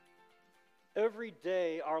Every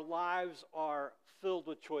day, our lives are filled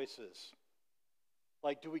with choices.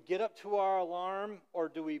 Like, do we get up to our alarm or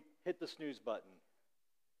do we hit the snooze button?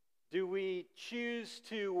 Do we choose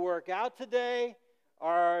to work out today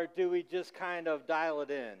or do we just kind of dial it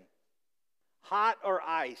in? Hot or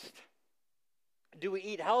iced? Do we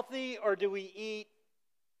eat healthy or do we eat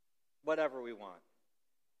whatever we want?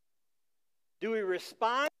 Do we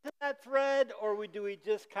respond to that thread or do we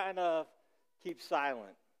just kind of keep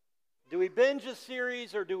silent? Do we binge a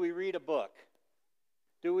series or do we read a book?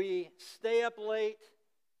 Do we stay up late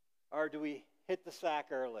or do we hit the sack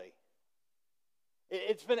early?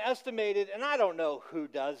 It's been estimated, and I don't know who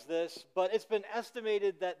does this, but it's been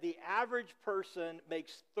estimated that the average person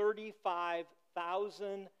makes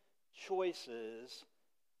 35,000 choices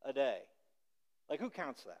a day. Like, who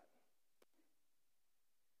counts that?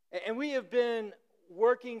 And we have been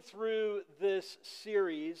working through this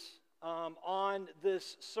series on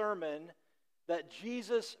this sermon that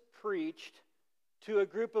Jesus preached to a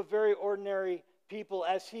group of very ordinary people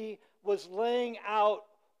as he was laying out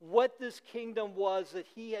what this kingdom was that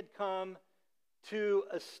he had come to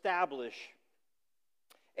establish.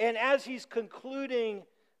 And as he's concluding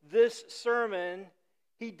this sermon,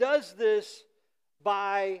 he does this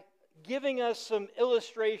by giving us some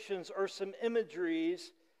illustrations or some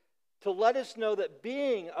imageries to let us know that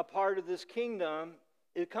being a part of this kingdom,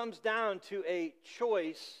 it comes down to a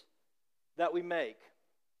choice that we make.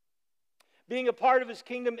 Being a part of his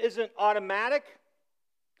kingdom isn't automatic,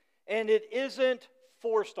 and it isn't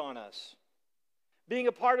forced on us. Being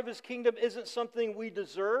a part of his kingdom isn't something we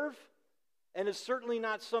deserve, and it's certainly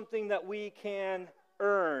not something that we can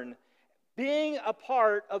earn. Being a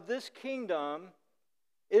part of this kingdom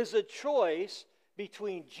is a choice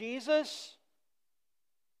between Jesus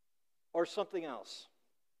or something else.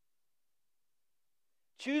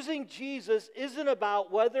 Choosing Jesus isn't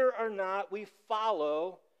about whether or not we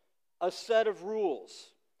follow a set of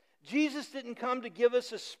rules. Jesus didn't come to give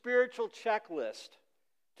us a spiritual checklist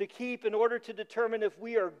to keep in order to determine if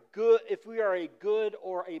we are a good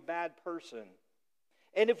or a bad person.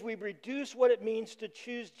 And if we reduce what it means to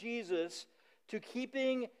choose Jesus to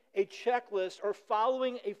keeping a checklist or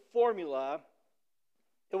following a formula,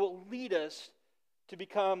 it will lead us to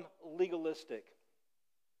become legalistic.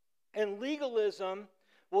 And legalism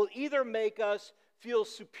will either make us feel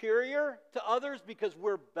superior to others because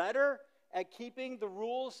we're better at keeping the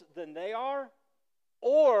rules than they are,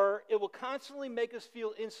 or it will constantly make us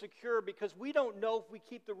feel insecure because we don't know if we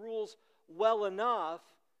keep the rules well enough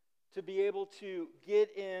to be able to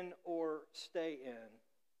get in or stay in.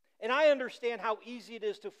 And I understand how easy it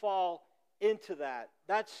is to fall into that.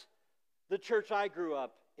 That's the church I grew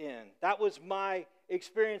up in. That was my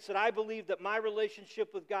experience, that I believed that my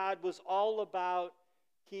relationship with God was all about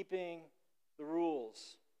keeping the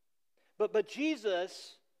rules. But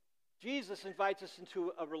Jesus invites us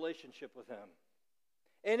into a relationship with him.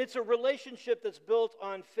 And it's a relationship that's built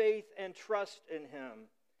on faith and trust in him.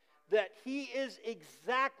 That he is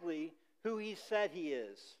exactly who he said he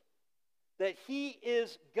is. That he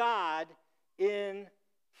is God in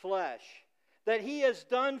flesh. That he has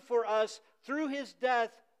done for us through his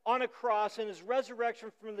death on a cross and his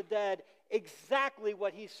resurrection from the dead exactly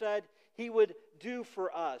what he said he would do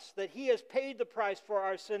for us. That he has paid the price for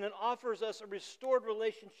our sin and offers us a restored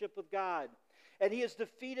relationship with God. And he has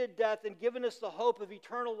defeated death and given us the hope of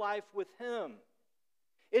eternal life with him.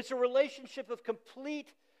 It's a relationship of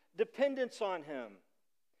complete dependence on him.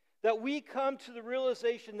 That we come to the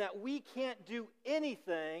realization that we can't do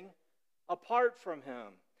anything apart from him.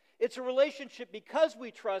 It's a relationship because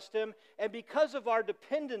we trust him and because of our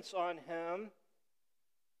dependence on him,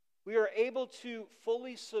 we are able to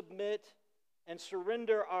fully submit and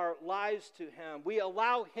surrender our lives to him. We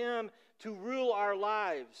allow him to rule our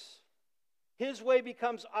lives. His way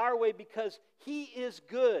becomes our way because he is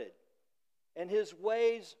good, and his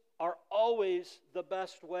ways are always the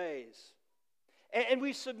best ways. And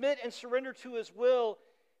we submit and surrender to his will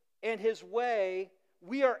and his way.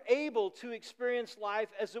 We are able to experience life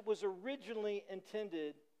as it was originally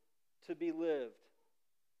intended to be lived.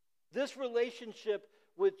 This relationship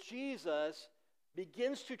with Jesus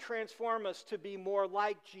begins to transform us to be more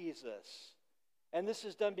like Jesus. And this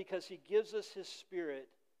is done because he gives us his Spirit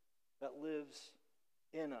that lives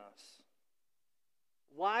in us.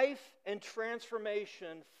 Life and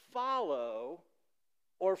transformation follow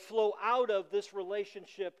or flow out of this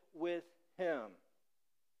relationship with him.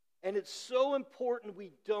 And it's so important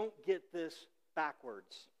we don't get this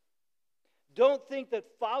backwards. Don't think that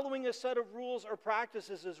following a set of rules or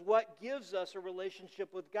practices is what gives us a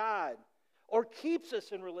relationship with God or keeps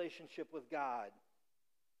us in relationship with God.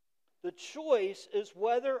 The choice is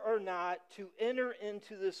whether or not to enter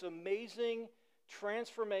into this amazing,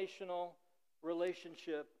 transformational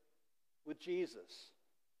relationship with Jesus.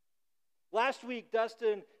 Last week,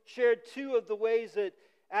 Dustin shared two of the ways that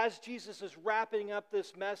as Jesus is wrapping up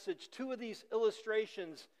this message, two of these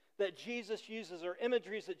illustrations that Jesus uses, or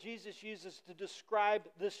imageries that Jesus uses to describe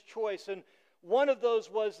this choice. And one of those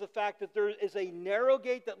was the fact that there is a narrow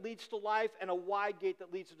gate that leads to life and a wide gate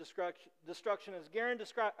that leads to destruction. As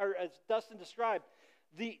Dustin described,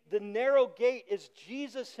 the narrow gate is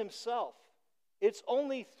Jesus himself. It's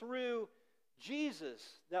only through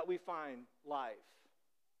Jesus that we find life.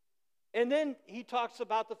 And then he talks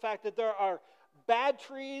about the fact that there are bad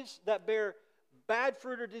trees that bear bad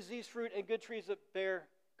fruit or diseased fruit, and good trees that bear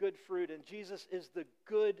good fruit. And Jesus is the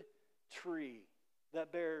good tree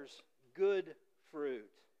that bears good fruit.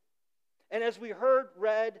 And as we heard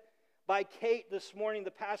read by Kate this morning,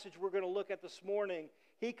 the passage we're going to look at this morning,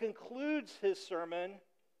 he concludes his sermon.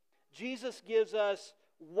 Jesus gives us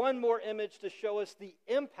one more image to show us the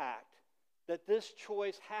impact that this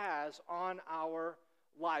choice has on our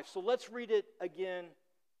life. So let's read it again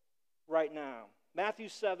right now. Matthew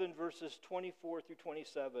 7, verses 24 through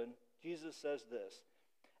 27, Jesus says this: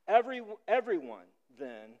 Everyone,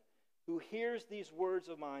 then, who hears these words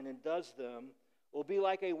of mine and does them will be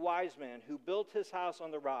like a wise man who built his house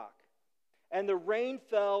on the rock. And the rain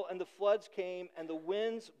fell, and the floods came, and the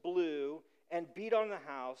winds blew and beat on the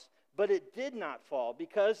house, but it did not fall,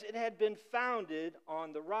 because it had been founded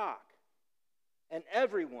on the rock. And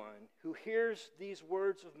everyone who hears these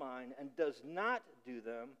words of mine and does not do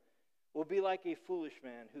them will be like a foolish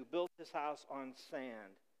man who built his house on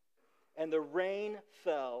sand. And the rain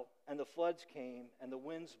fell, and the floods came, and the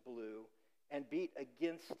winds blew and beat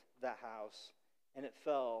against the house, and it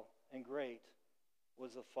fell, and great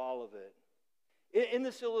was the fall of it. In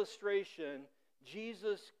this illustration,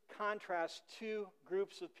 Jesus contrasts two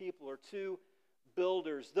groups of people, or two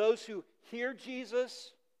builders. Those who hear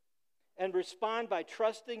Jesus and respond by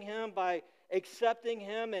trusting him, by accepting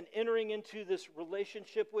him and entering into this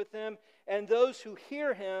relationship with him, and those who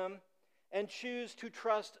hear him and choose to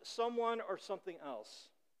trust someone or something else.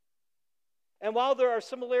 And while there are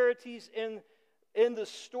similarities in the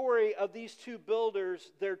story of these two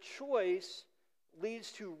builders, their choice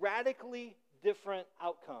leads to radically different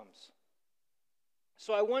outcomes.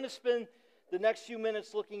 So I want to spend the next few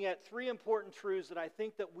minutes looking at three important truths that I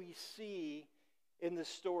think that we see in the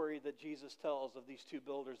story that Jesus tells of these two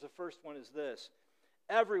builders. The first one is this: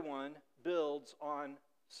 everyone builds on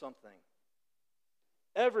something.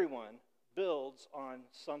 Everyone builds on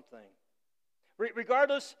something.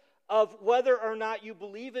 Regardless of whether or not you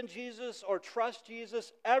believe in Jesus or trust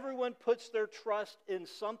Jesus, everyone puts their trust in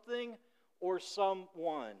something or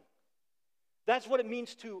someone. That's what it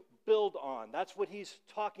means to build on. That's what he's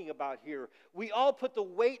talking about here. We all put the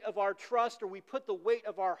weight of our trust, or we put the weight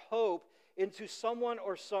of our hope into someone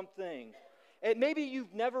or something. And maybe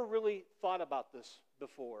you've never really thought about this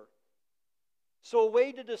before. So a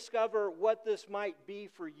way to discover what this might be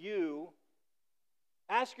for you,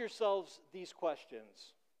 ask yourselves these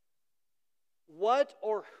questions. What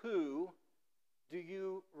or who do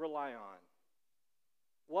you rely on?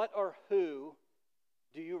 What or who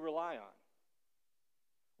do you rely on?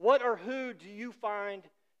 What or who do you find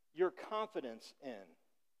your confidence in?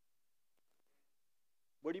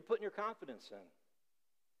 What are you putting your confidence in?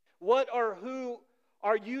 What or who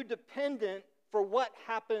are you dependent for what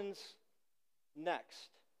happens next?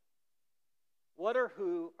 What or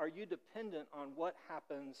who are you dependent on what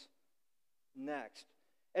happens next?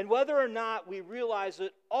 And whether or not we realize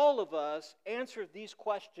it, all of us answer these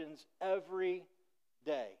questions every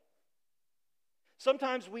day.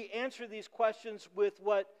 Sometimes we answer these questions with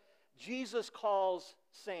what Jesus calls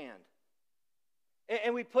sand.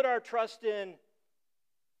 And we put our trust in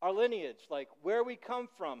our lineage, like where we come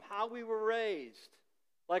from, how we were raised,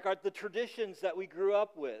 like the traditions that we grew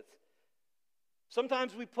up with.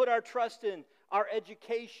 Sometimes we put our trust in our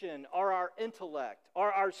education, or our intellect,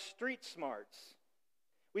 or our street smarts.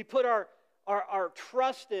 We put our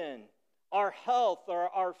trust in our health, or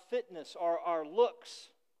our fitness, or our looks.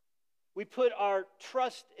 We put our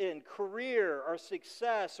trust in career, or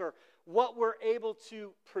success, or what we're able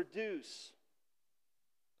to produce.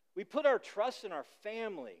 We put our trust in our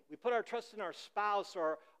family. We put our trust in our spouse,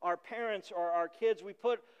 or our parents, or our kids. We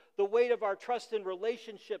put the weight of our trust in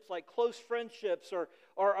relationships, like close friendships, or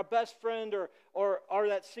a best friend, or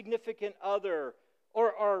that significant other,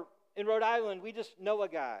 or in Rhode Island, we just know a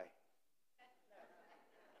guy.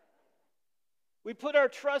 We put our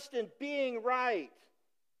trust in being right,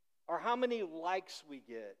 or how many likes we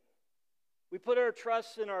get. We put our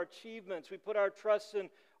trust in our achievements. We put our trust in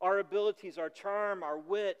our abilities, our charm, our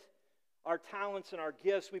wit, our talents, and our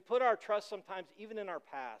gifts. We put our trust sometimes even in our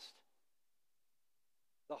past.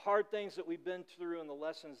 The hard things that we've been through and the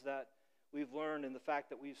lessons that we've learned and the fact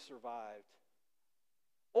that we've survived.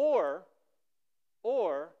 Or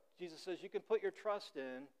Jesus says you can put your trust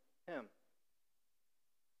in Him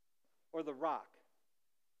or the rock.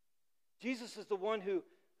 Jesus is the one who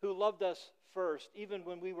loved us first, even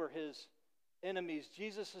when we were His enemies.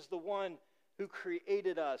 Jesus is the one who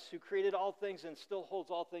created us, who created all things and still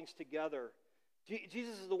holds all things together.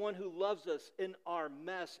 Jesus is the one who loves us in our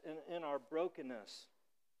mess and in our brokenness.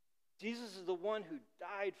 Jesus is the one who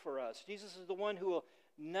died for us. Jesus is the one who will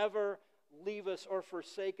never leave us or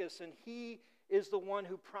forsake us. And He is the one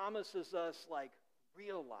who promises us like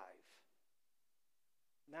real life,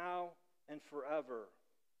 now and forever.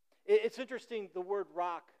 It's interesting, the word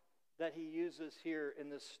rock that He uses here in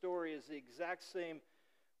this story is the exact same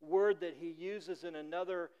word that He uses in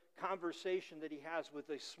another conversation that He has with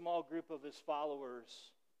a small group of His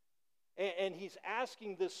followers. And He's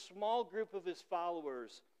asking this small group of His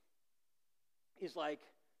followers, He's like,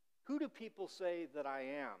 who do people say that I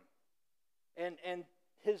am? And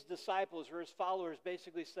His disciples or His followers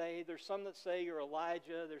basically say, there's some that say you're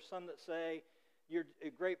Elijah, there's some that say you're a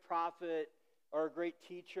great prophet or a great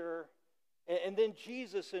teacher. And then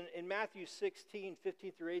Jesus in Matthew 16,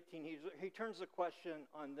 15 through 18, he turns the question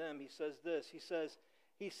on them. He says this,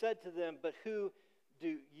 He said to them, but who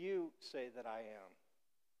do you say that I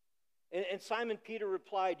am? And Simon Peter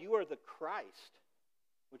replied, you are the Christ,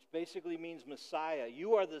 which basically means Messiah.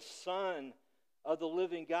 You are the Son of the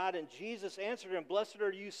living God. And Jesus answered him, blessed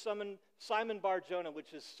are you, Simon Bar-Jonah,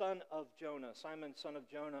 which is son of Jonah, Simon, son of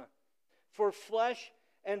Jonah. For flesh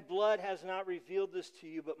and blood has not revealed this to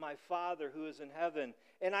you, but my Father who is in heaven.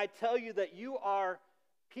 And I tell you that you are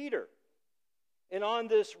Peter, and on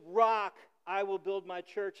this rock I will build my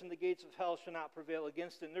church, and the gates of hell shall not prevail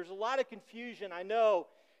against it. And there's a lot of confusion, I know,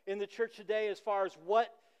 in the church today as far as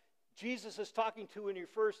what Jesus is talking to when he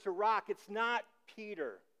refers to rock. It's not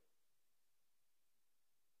Peter.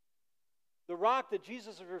 The rock that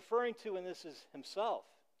Jesus is referring to in this is Himself.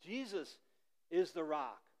 Jesus is the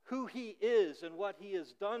rock. Who He is and what He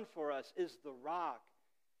has done for us is the rock.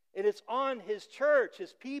 And it's on His church,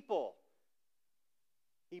 His people.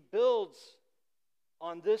 He builds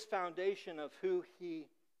on this foundation of who He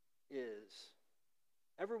is.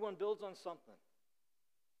 Everyone builds on something.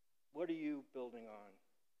 What are you building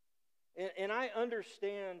on? And I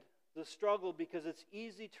understand the struggle because it's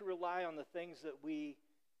easy to rely on the things that we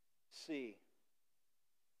see.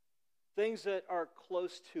 Things that are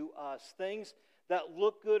close to us. Things that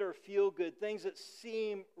look good or feel good. Things that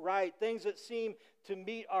seem right. Things that seem to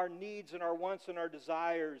meet our needs and our wants and our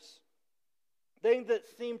desires. Things that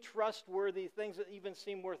seem trustworthy. Things that even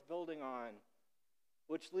seem worth building on.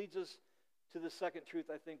 Which leads us to the second truth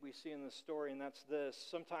I think we see in this story, and that's this.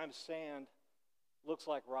 Sometimes sand looks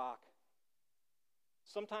like rock.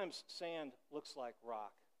 Sometimes sand looks like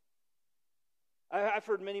rock. I've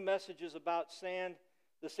heard many messages about sand,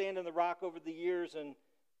 the sand and the rock over the years, and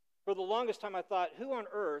for the longest time I thought, who on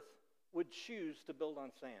earth would choose to build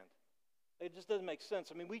on sand? It just doesn't make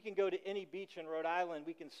sense. I mean, we can go to any beach in Rhode Island,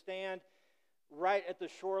 we can stand right at the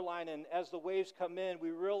shoreline, and as the waves come in,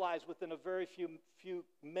 we realize within a very few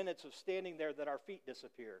minutes of standing there that our feet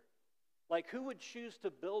disappear. Like, who would choose to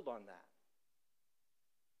build on that?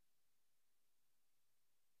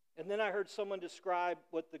 And then I heard someone describe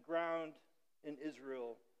what the ground in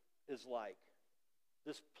Israel is like.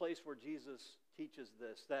 This place where Jesus teaches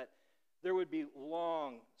this, that there would be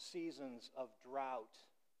long seasons of drought,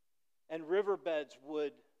 and riverbeds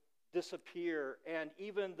would disappear, and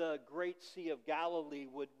even the great Sea of Galilee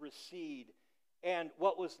would recede, and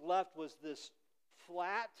what was left was this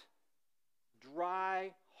flat,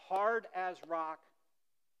 dry, hard as rock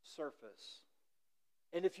surface.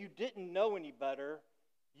 And if you didn't know any better,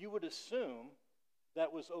 you would assume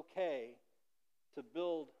that was okay to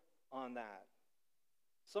build on that.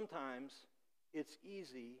 Sometimes it's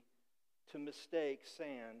easy to mistake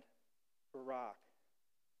sand for rock.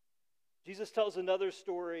 Jesus tells another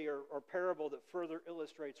story or parable that further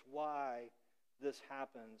illustrates why this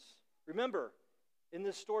happens. Remember, in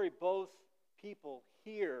this story, both people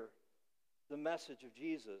hear the message of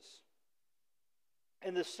Jesus.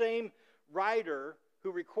 And the same writer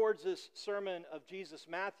who records this sermon of Jesus,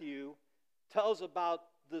 Matthew, tells about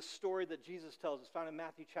the story that Jesus tells. It's found in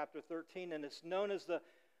Matthew chapter 13, and it's known as the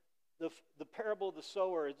parable of the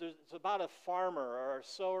sower. It's about a farmer or a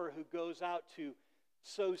sower who goes out to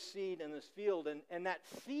sow seed in this field, and that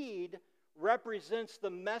seed represents the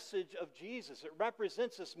message of Jesus. It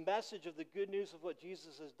represents this message of the good news of what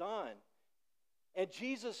Jesus has done. And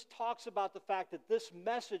Jesus talks about the fact that this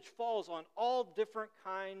message falls on all different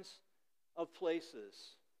kinds of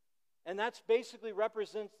places. And that's basically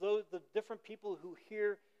represents the different people who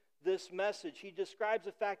hear this message. He describes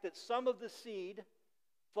the fact that some of the seed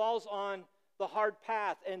falls on the hard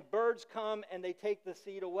path, and birds come and they take the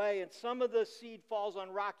seed away. And some of the seed falls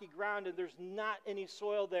on rocky ground, and there's not any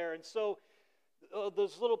soil there. And so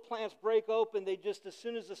those little plants break open. They just, as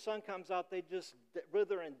soon as the sun comes out, they just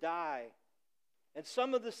wither and die. And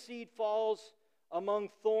some of the seed falls among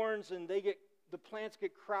thorns, and the plants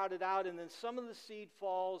get crowded out. And then some of the seed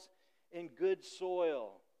falls in good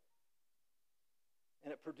soil,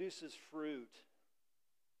 and it produces fruit.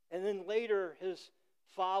 And then later, his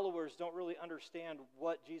followers don't really understand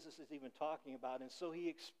what Jesus is even talking about. And so he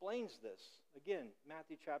explains this. Again,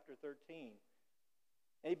 Matthew chapter 13.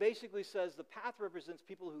 And he basically says the path represents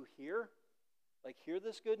people who hear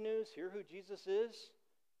this good news, hear who Jesus is,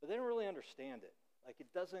 but they don't really understand it.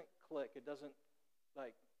 It doesn't click. It doesn't,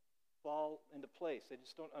 fall into place. They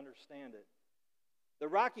just don't understand it. The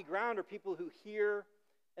rocky ground are people who hear,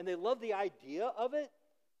 and they love the idea of it,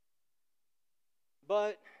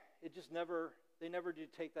 but they never do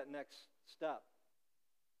take that next step.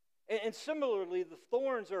 And similarly, the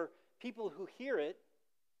thorns are people who hear it,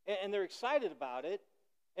 and they're excited about it,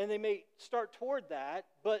 and they may start toward that,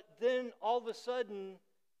 but then all of a sudden,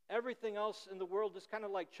 everything else in the world just kind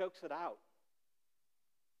of chokes it out.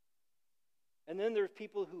 And then there's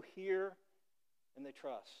people who hear and they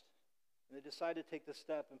trust, and they decide to take the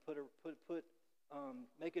step and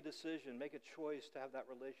make a decision, make a choice to have that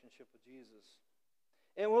relationship with Jesus.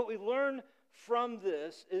 And what we learn from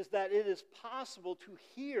this is that it is possible to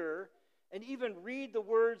hear and even read the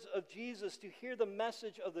words of Jesus, to hear the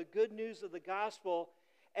message of the good news of the gospel,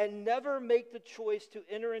 and never make the choice to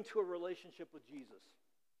enter into a relationship with Jesus.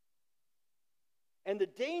 And the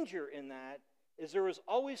danger in that is there is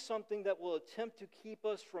always something that will attempt to keep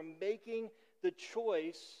us from making the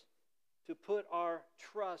choice to put our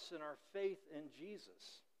trust and our faith in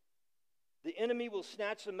Jesus. The enemy will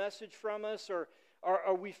snatch the message from us, or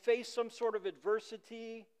we face some sort of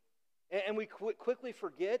adversity and we quickly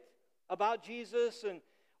forget about Jesus,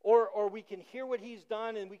 or we can hear what he's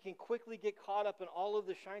done and we can quickly get caught up in all of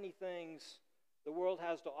the shiny things the world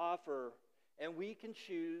has to offer, and we can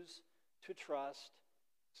choose to trust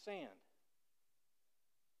sand.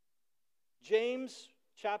 James,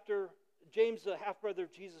 the half-brother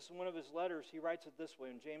of Jesus, in one of his letters, he writes it this way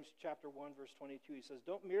in James chapter 1, verse 22. He says,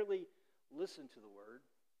 "Don't merely listen to the word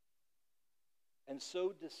and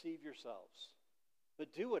so deceive yourselves,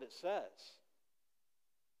 but do what it says."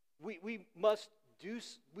 We must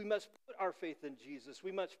put our faith in Jesus.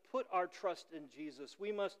 We must put our trust in Jesus.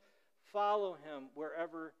 We must follow him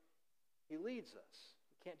wherever he leads us.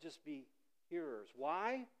 We can't just be hearers.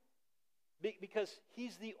 Why? Because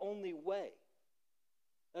he's the only way.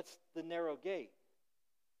 That's the narrow gate.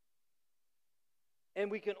 And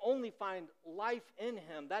we can only find life in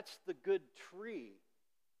him. That's the good tree.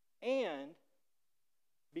 And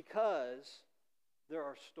because there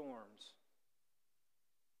are storms.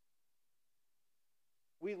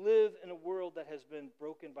 We live in a world that has been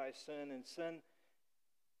broken by sin, and sin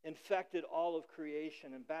infected all of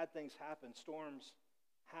creation, and bad things happen. Storms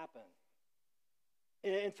happen.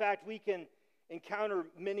 In fact, we can encounter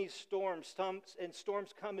many storms, and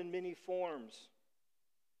storms come in many forms.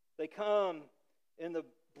 They come in the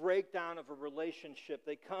breakdown of a relationship.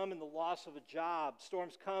 They come in the loss of a job.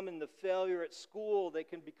 Storms come in the failure at school. They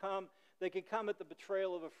can come at the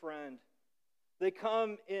betrayal of a friend. They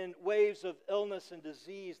come in waves of illness and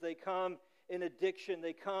disease. They come in addiction.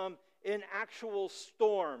 They come in actual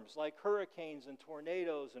storms like hurricanes and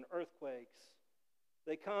tornadoes and earthquakes.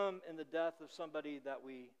 They come in the death of somebody that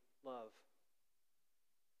we love.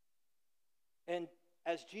 And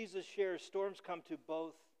as Jesus shares, storms come to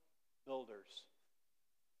both builders.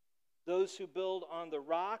 Those who build on the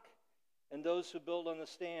rock and those who build on the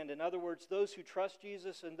sand. In other words, those who trust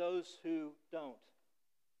Jesus and those who don't.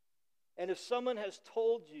 And if someone has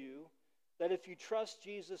told you that if you trust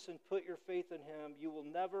Jesus and put your faith in him, you will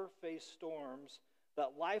never face storms,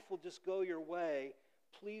 that life will just go your way,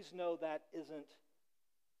 please know that isn't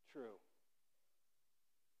true.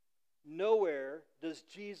 Nowhere does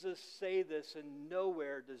Jesus say this, and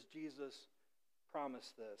nowhere does Jesus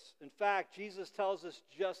promise this. In fact, Jesus tells us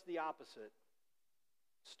just the opposite.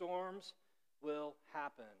 Storms will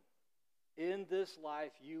happen. In this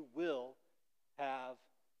life, you will have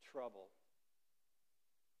trouble.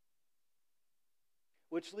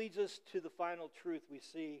 Which leads us to the final truth we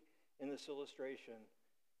see in this illustration.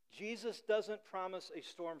 Jesus doesn't promise a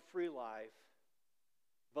storm-free life,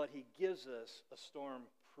 but he gives us a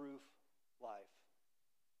storm-proof life.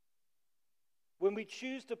 When we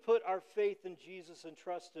choose to put our faith in Jesus and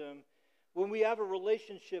trust Him, when we have a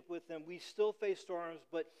relationship with Him, we still face storms,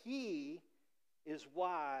 but He is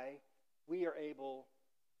why we are able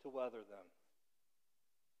to weather them.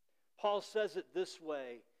 Paul says it this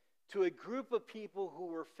way to a group of people who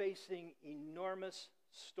were facing enormous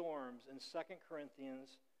storms in 2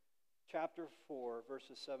 Corinthians chapter 4,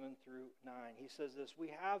 verses 7 through 9. He says this,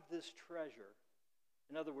 we have this treasure.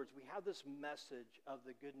 In other words, we have this message of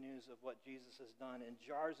the good news of what Jesus has done in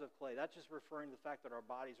jars of clay. That's just referring to the fact that our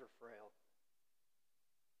bodies are frail.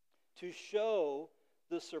 To show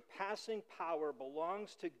the surpassing power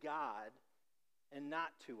belongs to God and not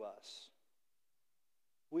to us.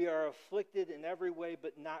 We are afflicted in every way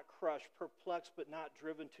but not crushed, perplexed but not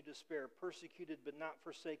driven to despair, persecuted but not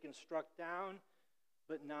forsaken, struck down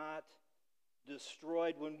but not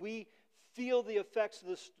destroyed. When we feel the effects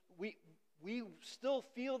of we still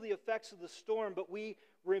feel the effects of the storm, but we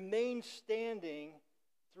remain standing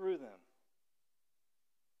through them.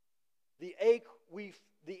 The ache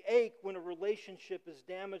when a relationship is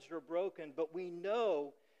damaged or broken, but we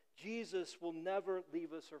know Jesus will never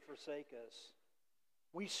leave us or forsake us.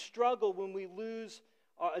 We struggle when we lose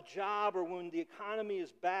a job or when the economy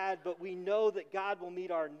is bad, but we know that God will meet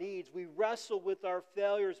our needs. We wrestle with our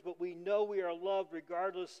failures, but we know we are loved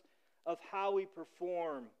regardless of how we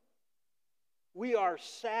perform. We are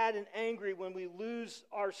sad and angry when we lose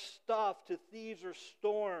our stuff to thieves or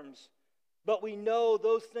storms, but we know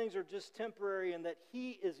those things are just temporary and that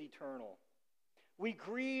He is eternal. We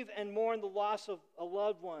grieve and mourn the loss of a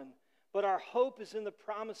loved one, but our hope is in the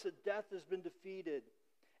promise that death has been defeated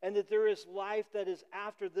and that there is life that is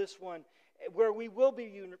after this one, where we will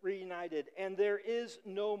be reunited, and there is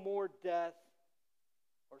no more death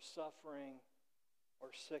or suffering or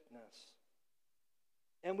sickness.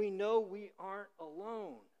 And we know we aren't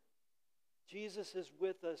alone. Jesus is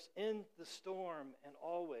with us in the storm and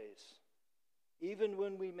always. Even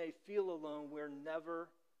when we may feel alone, we're never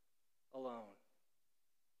alone.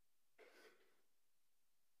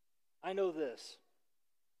 I know this.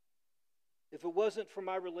 If it wasn't for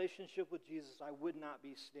my relationship with Jesus, I would not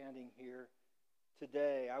be standing here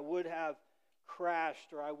today. I would have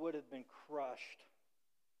crashed or I would have been crushed.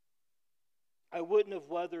 I wouldn't have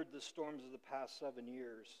weathered the storms of the past 7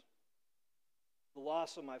 years. The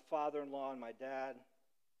loss of my father-in-law and my dad,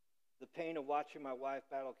 the pain of watching my wife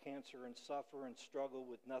battle cancer and suffer and struggle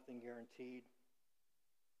with nothing guaranteed,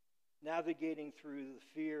 navigating through the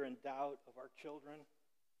fear and doubt of our children.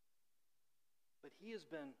 But He has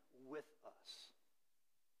been with us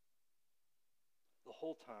the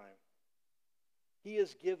whole time. He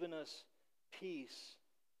has given us peace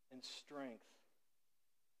and strength.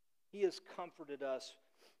 He has comforted us.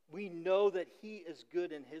 We know that He is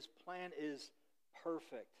good and His plan is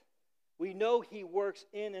perfect. We know He works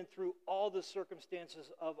in and through all the circumstances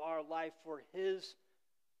of our life for His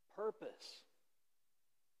purpose.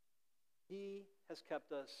 He has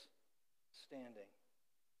kept us standing.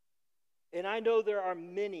 And I know there are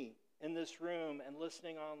many in this room and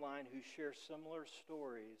listening online who share similar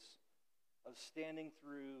stories of standing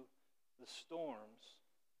through the storms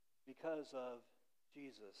because of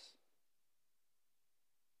Jesus.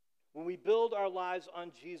 When we build our lives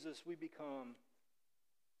on Jesus, we become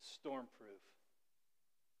stormproof.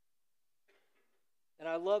 And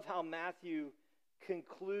I love how Matthew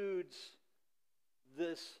concludes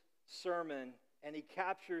this sermon, and he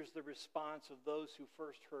captures the response of those who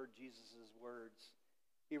first heard Jesus' words.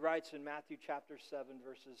 He writes in Matthew chapter 7,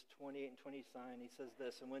 verses 28 and 29, he says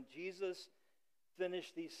this, "And when Jesus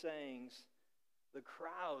finished these sayings, the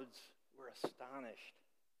crowds were astonished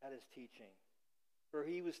at his teaching. For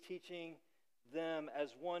he was teaching them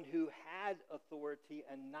as one who had authority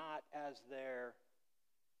and not as their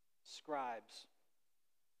scribes."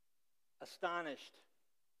 Astonished.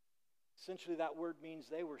 Essentially, that word means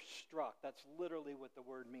they were struck. That's literally what the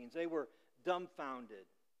word means. They were dumbfounded.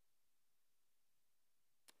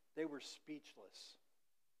 They were speechless.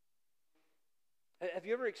 Have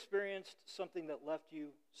you ever experienced something that left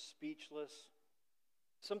you speechless?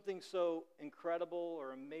 Something so incredible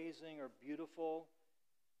or amazing or beautiful,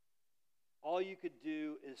 all you could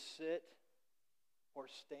do is sit or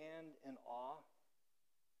stand in awe?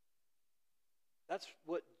 That's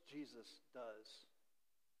what Jesus does.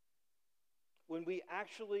 When we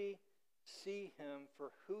actually see him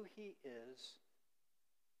for who he is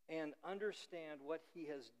and understand what he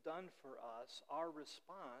has done for us, our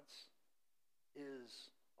response is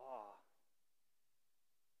awe.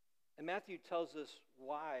 And Matthew tells us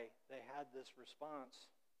why they had this response.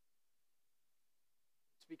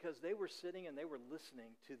 It's because they were sitting and they were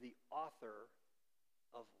listening to the author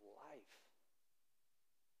of life.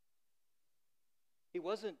 He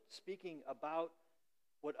wasn't speaking about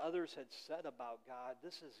what others had said about God.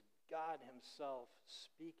 This is God himself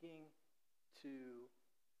speaking to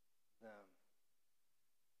them.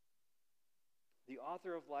 The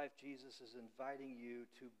author of life, Jesus, is inviting you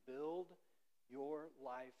to build your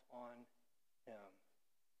life on him.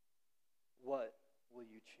 What will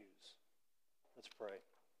you choose? Let's pray.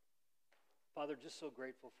 Father, just so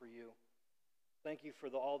grateful for you. Thank you for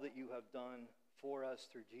all that you have done for us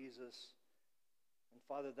through Jesus. And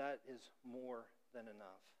Father, that is more than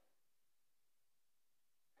enough.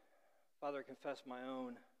 Father, I confess my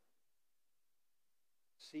own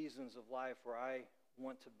seasons of life where I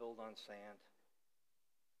want to build on sand.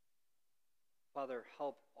 Father,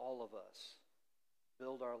 help all of us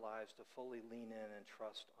build our lives to fully lean in and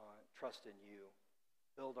trust in you.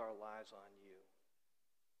 Build our lives on you.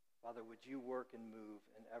 Father, would you work and move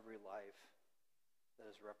in every life that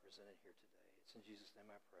is represented here today? It's in Jesus' name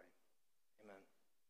I pray. Amen.